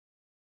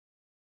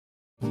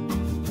Hey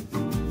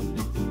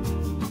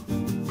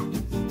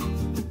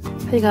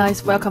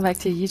guys, welcome back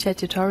to UChat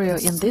tutorial.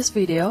 In this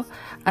video,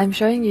 I'm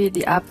showing you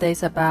the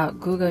updates about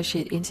Google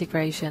Sheet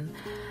integration.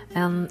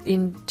 And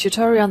in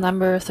tutorial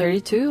number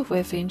 32,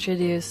 we've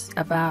introduced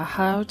about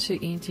how to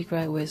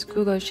integrate with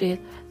Google Sheet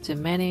to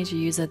manage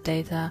user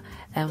data,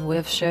 and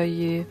we've shown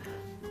you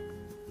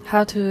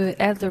how to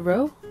add the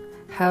row,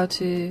 how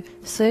to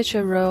search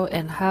a row,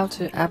 and how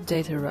to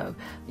update a row.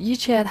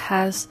 UChat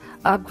has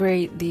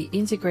upgraded the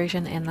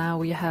integration, and now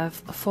we have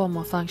 4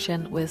 more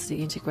functions with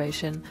the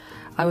integration.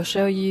 I will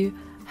show you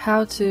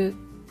how to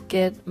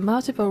get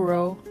multiple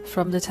rows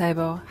from the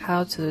table,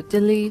 how to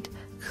delete,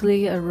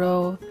 clear a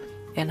row,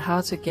 and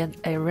how to get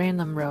a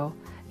random row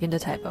in the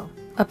table.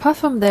 Apart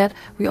from that,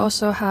 we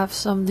also have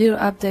some little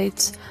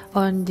updates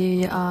on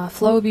the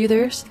flow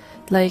builders,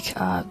 like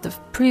the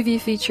preview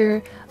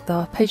feature,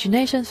 the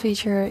pagination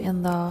feature,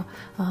 and the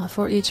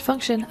for each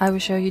function I will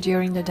show you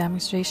during the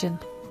demonstration.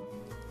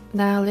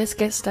 Now let's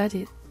get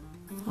started.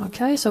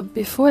 Okay, so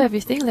before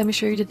everything, let me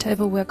show you the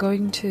table we're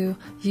going to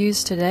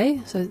use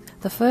today. So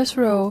the first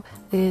row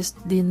is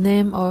the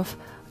name of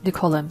the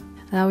column.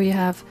 Now we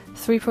have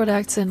 3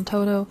 products in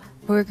total: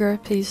 burger,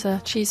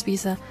 pizza, cheese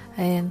pizza,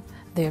 and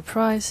their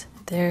price,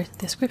 their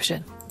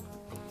description.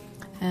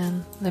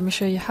 And let me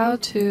show you how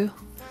to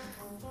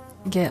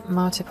get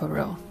multiple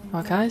rows.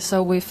 Okay,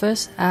 so we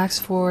first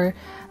ask for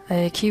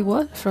a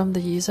keyword from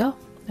the user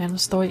and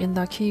store in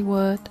the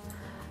keyword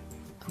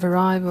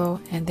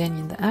variable, and then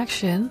in the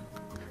action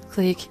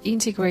click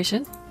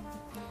integration,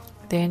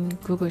 then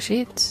Google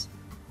Sheets,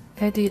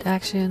 edit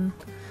action,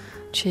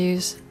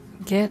 choose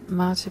get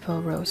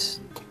multiple rows,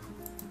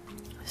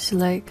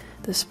 select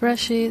the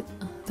spreadsheet,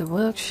 the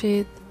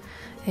worksheet,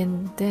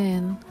 and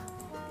then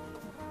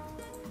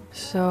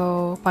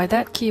so by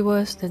that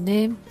keyword, the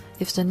name,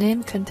 if the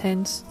name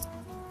contains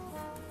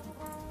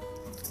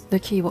the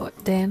keyword,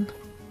 then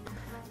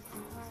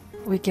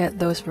we get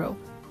those rows.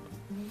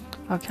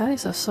 Okay,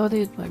 so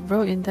sorted by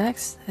row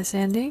index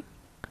ascending.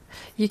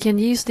 You can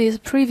use this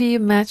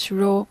preview match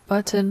row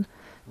button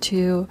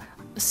to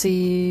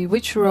see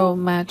which row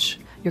match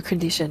your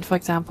condition. For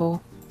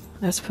example,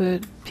 let's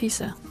put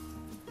pizza.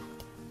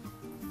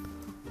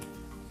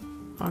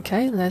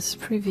 Okay, let's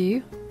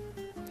preview.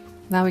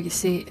 Now we can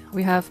see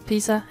we have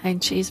pizza and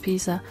cheese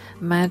pizza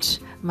match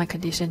my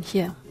condition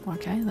here.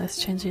 Okay,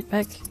 let's change it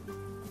back.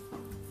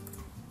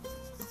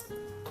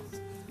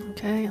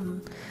 Okay,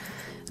 and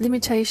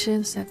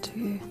limitation set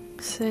to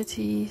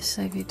 30,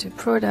 save it to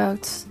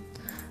products,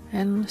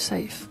 and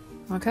save.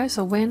 Okay,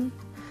 so when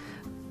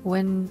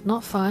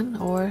not fun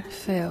or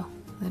fail,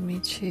 let me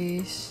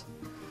choose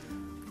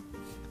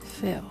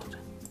failed.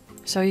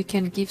 So you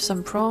can give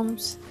some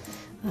prompts,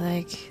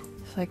 like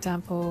for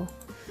example,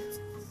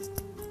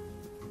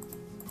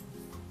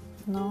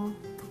 no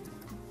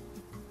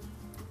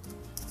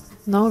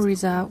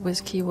result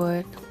with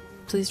keyword,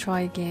 please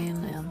try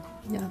again, and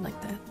yeah, like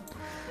that.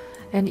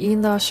 And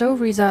in the show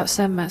result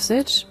send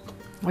message,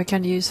 we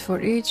can use for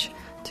each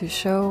to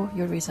show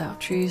your result.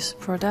 Choose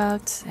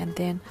products, and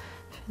then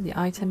the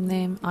item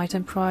name,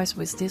 item price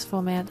with this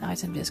format,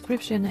 item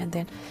description, and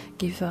then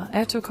give a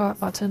add to cart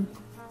button.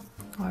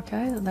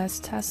 Okay, let's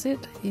test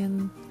it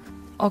in.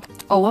 Oh,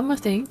 one more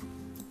thing.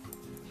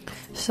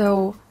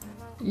 So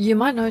you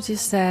might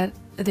notice that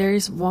there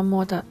is one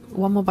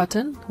more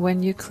button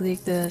when you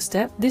click the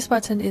step. This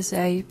button is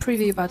a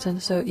preview button,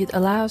 so it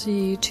allows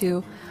you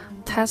to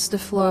test the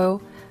flow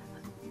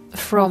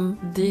from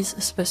this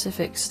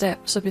specific step.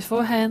 So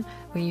beforehand,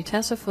 when you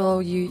test the flow,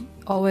 you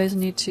always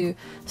need to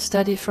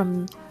study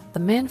from the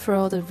main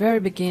flow, the very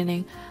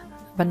beginning.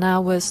 But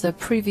now with the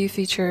preview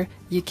feature,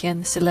 you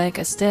can select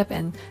a step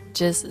and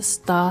just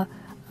start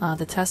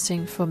the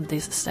testing from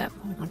this step.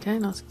 Okay,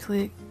 now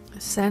click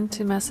send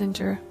to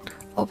messenger,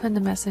 open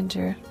the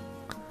messenger,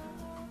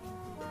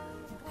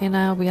 and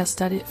now we have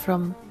studied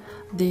from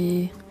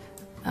the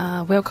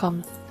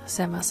welcome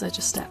send message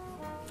step.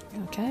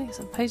 Okay,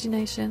 so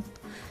pagination.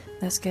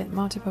 Let's get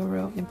multiple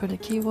row, input a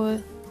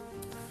keyword,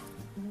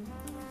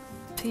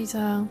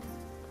 pizza.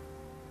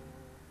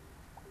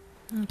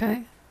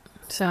 Okay,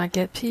 so I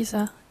get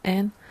pizza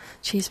and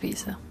cheese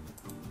pizza.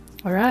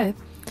 Alright,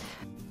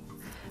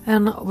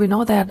 and we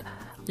know that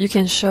you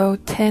can show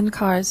 10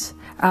 cards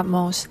at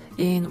most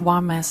in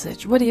one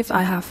message. What if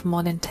I have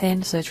more than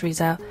 10 search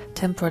results,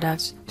 10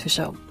 products to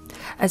show?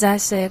 As I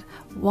said,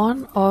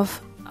 one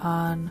of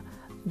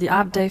the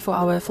update for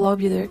our flow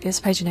builder is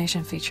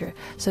pagination feature.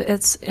 So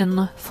it's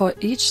in for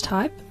each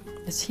type.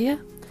 It's here.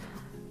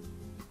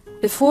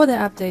 Before the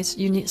updates,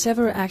 you need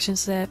several action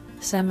steps,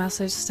 send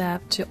message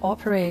step to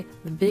operate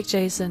the big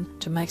JSON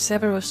to make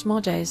several small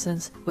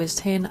JSONs with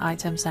 10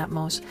 items at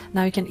most.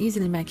 Now you can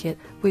easily make it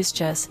with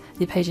just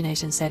the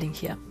pagination setting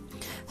here.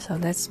 So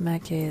let's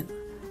make it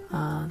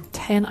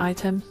 10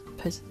 items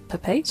per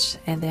page,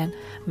 and then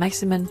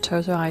maximum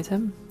total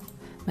item,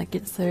 make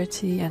it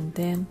 30, and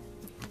then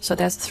so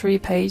that's 3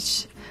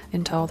 pages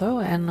in total,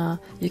 and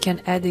you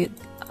can edit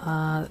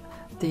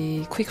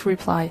the quick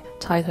reply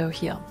title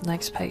here,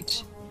 next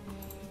page,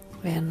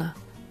 and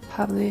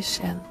publish,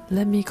 and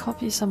let me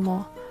copy some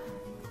more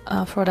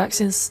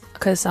products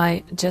because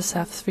I just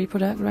have 3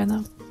 products right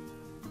now.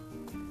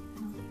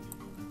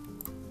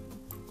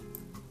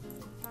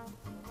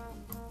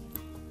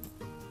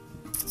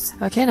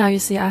 Okay, now you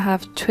see I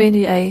have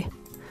 28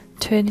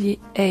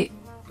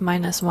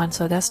 minus 1,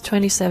 so that's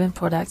 27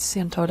 products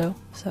in total.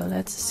 So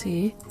let's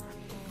see,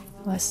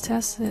 let's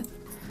test it.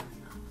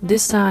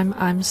 This time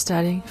I'm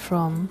starting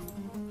from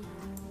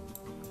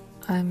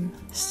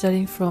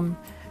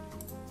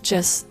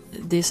just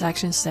this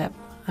action step.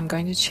 I'm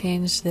going to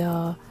change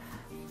the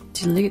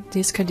delete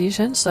this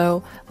condition,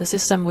 so the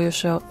system will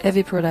show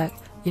every product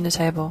in the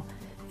table.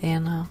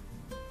 And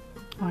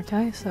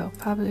okay, so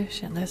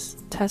publish, and let's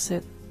test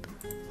it.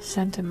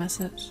 Send a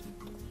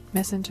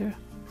messenger.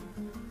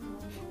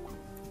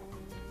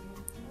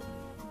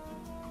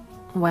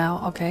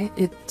 Well, okay,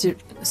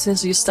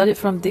 since you started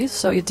from this,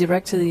 so it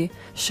directly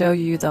show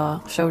you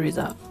the show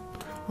result.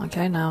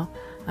 Okay, now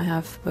I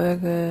have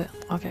burger.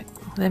 Okay,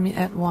 let me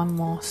add one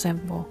more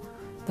sample,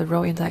 the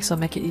row index, so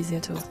make it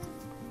easier to.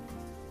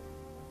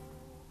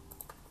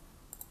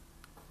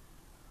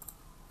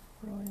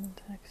 Row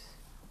index.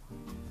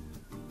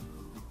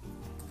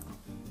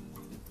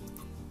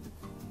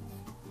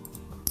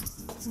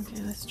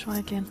 Okay, let's try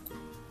again.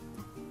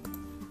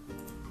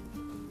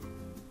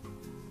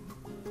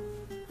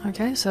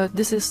 Okay, so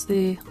this is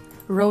the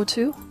row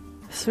 2,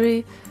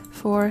 3,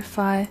 4,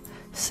 5,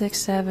 6,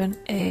 7,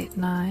 8,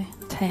 9,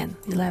 10,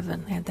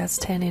 11, and that's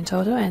 10 in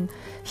total. And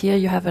here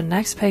you have a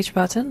next page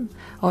button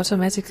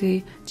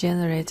automatically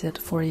generated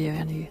for you,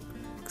 and you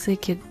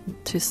click it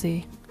to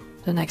see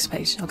the next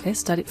page. Okay,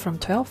 start it from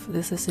 12.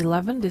 This is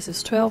 11, this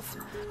is 12,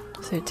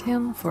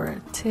 13,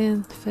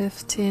 14,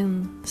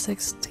 15,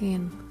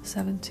 16,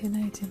 17,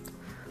 18,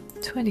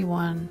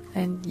 21,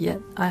 and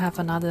yet I have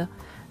another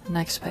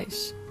next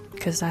page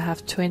because I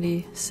have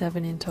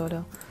 27 in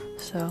total.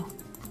 So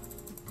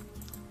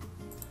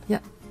yeah,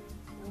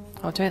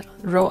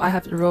 I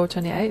have row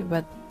 28,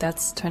 but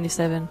that's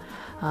 27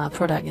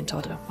 product in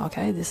total.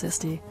 Okay, this is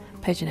the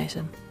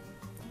pagination.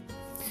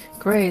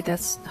 Great,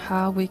 that's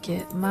how we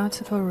get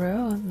multiple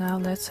row. Now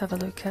let's have a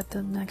look at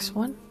the next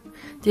one.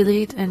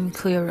 Delete and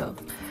clear row.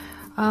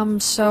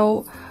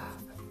 So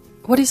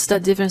what is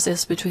the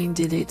differences between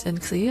delete and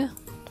clear?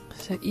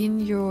 So in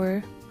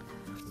your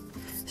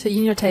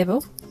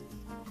table,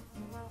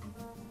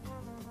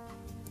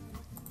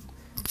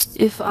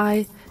 if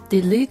I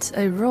delete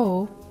a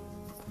row,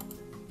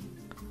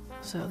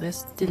 so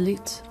let's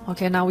delete.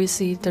 Okay, now we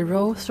see the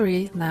row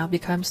 3 now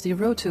becomes the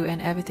row 2,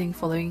 and everything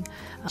following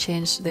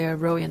change their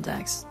row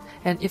index.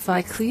 And if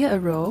I clear a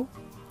row,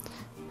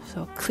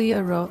 so clear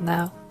a row,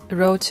 now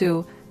row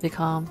 2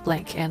 become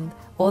blank, and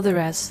all the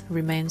rest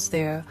remains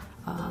their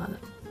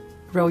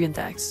row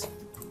index.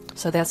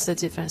 So that's the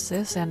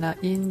differences. And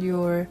in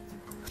your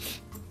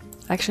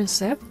action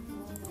step,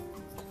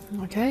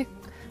 okay,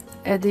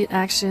 edit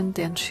action,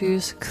 then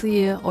choose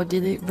clear or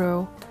delete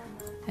row,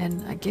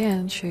 and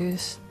again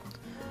choose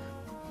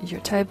your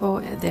table,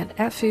 and then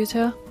add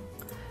filter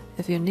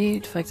if you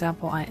need. For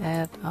example, I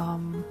add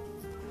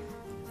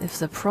if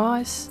the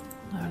price,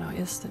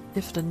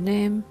 if the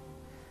name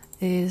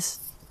is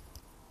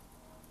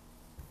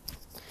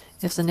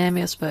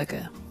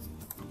burger.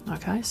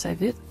 Okay,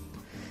 save it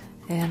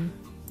and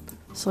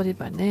sort it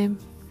by name.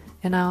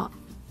 And now,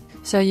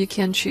 so you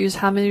can choose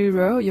how many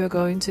rows you're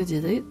going to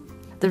delete.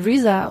 The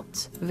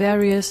result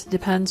varies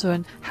depends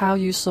on how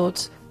you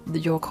sort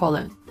your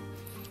column.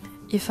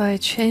 If I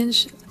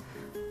change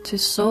to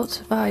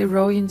sort by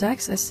row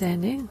index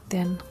ascending,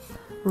 then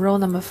row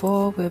number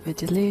 4 will be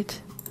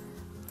deleted.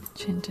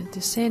 Change to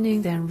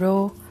descending, then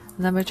row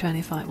number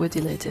 25 will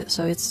delete it.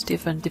 So it's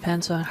different,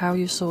 depends on how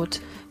you sort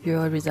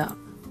your result.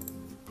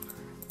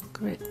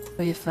 Great.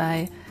 So if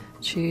I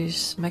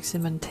choose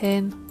maximum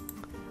 10,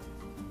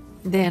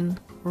 then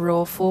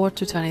row 4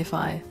 to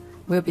 25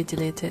 will be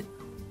deleted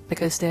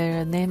because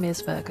their name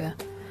is burger.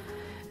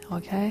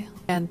 Okay,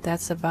 and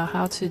that's about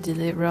how to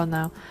delete row.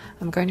 Now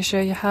I'm going to show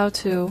you how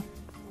to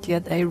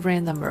get a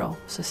random row.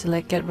 So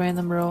select get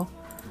random row,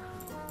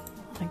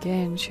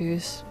 again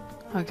choose,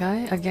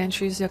 okay, again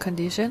choose your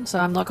condition. So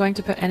I'm not going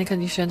to put any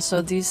condition,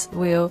 so this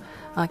will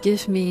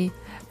give me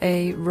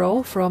a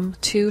row from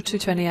 2 to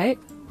 28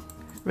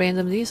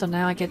 randomly. So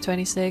now I get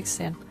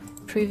 26, and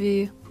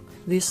preview,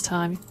 this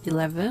time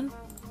 11,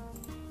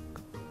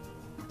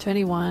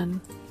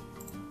 21,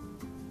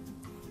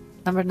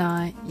 number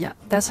 9. Yeah,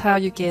 that's how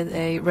you get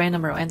a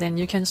random row, and then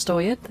you can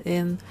store it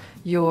in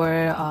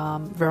your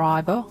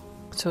variable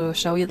to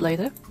show it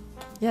later.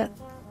 Yeah.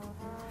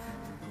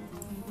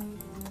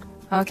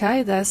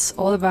 Okay, that's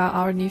all about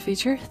our new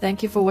feature.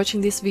 Thank you for watching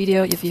this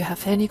video. If you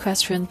have any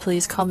question,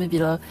 please comment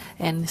below,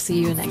 and see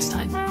you next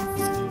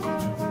time.